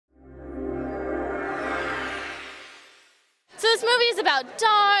series about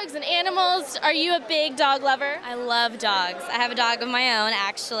dogs and animals. Are you a big dog lover? I love dogs. I have a dog of my own,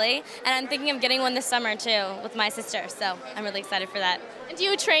 actually, and I'm thinking of getting one this summer, too, with my sister, so I'm really excited for that. And do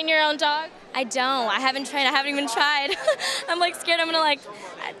you train your own dog? I don't. I haven't trained. I haven't even tried. I'm, like, scared I'm going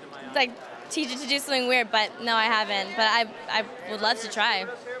to, like, teach it to do something weird, but no, I haven't. But I would love to try.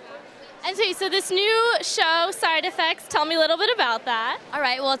 And so this new show, Side Effects, tell me a little bit about that. All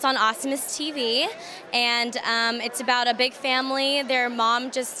right, well, it's on Awesomeness TV, and it's about a big family. Their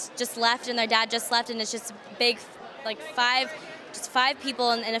mom just left, and their dad just left, and it's just big, like five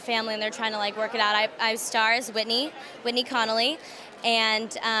people in a family, and they're trying to like work it out. I star as Whitney Connolly,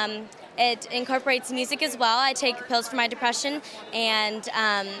 and it incorporates music as well. I take pills for my depression, and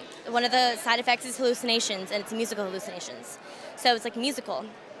one of the side effects is hallucinations, and it's musical hallucinations. So it's like a musical.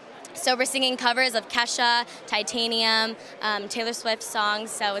 So we're singing covers of Kesha, Titanium, Taylor Swift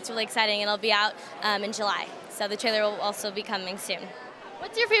songs, so it's really exciting. It'll be out in July, so the trailer will also be coming soon.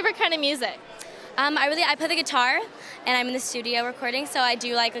 What's your favorite kind of music? I play the guitar, and I'm in the studio recording, so I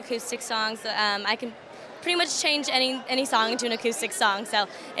do like acoustic songs. I can pretty much change any song into an acoustic song, so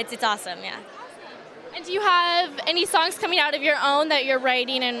it's awesome, yeah. And do you have any songs coming out of your own that you're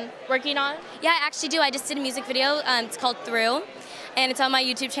writing and working on? Yeah, I actually do. I just did a music video. It's called Through. And it's on my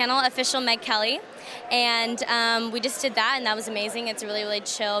YouTube channel, Official Meg Kelley. And we just did that, and that was amazing. It's a really, really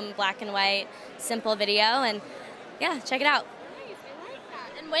chill, black and white, simple video. And yeah, check it out. Nice, I like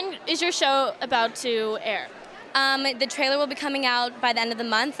that. And when is your show about to air? The trailer will be coming out by the end of the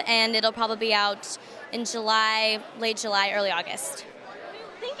month, and it'll probably be out in July, late July, early August.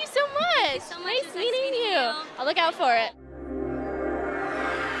 Thank you so much. Thank you so much. Nice meeting you. I'll look out for it.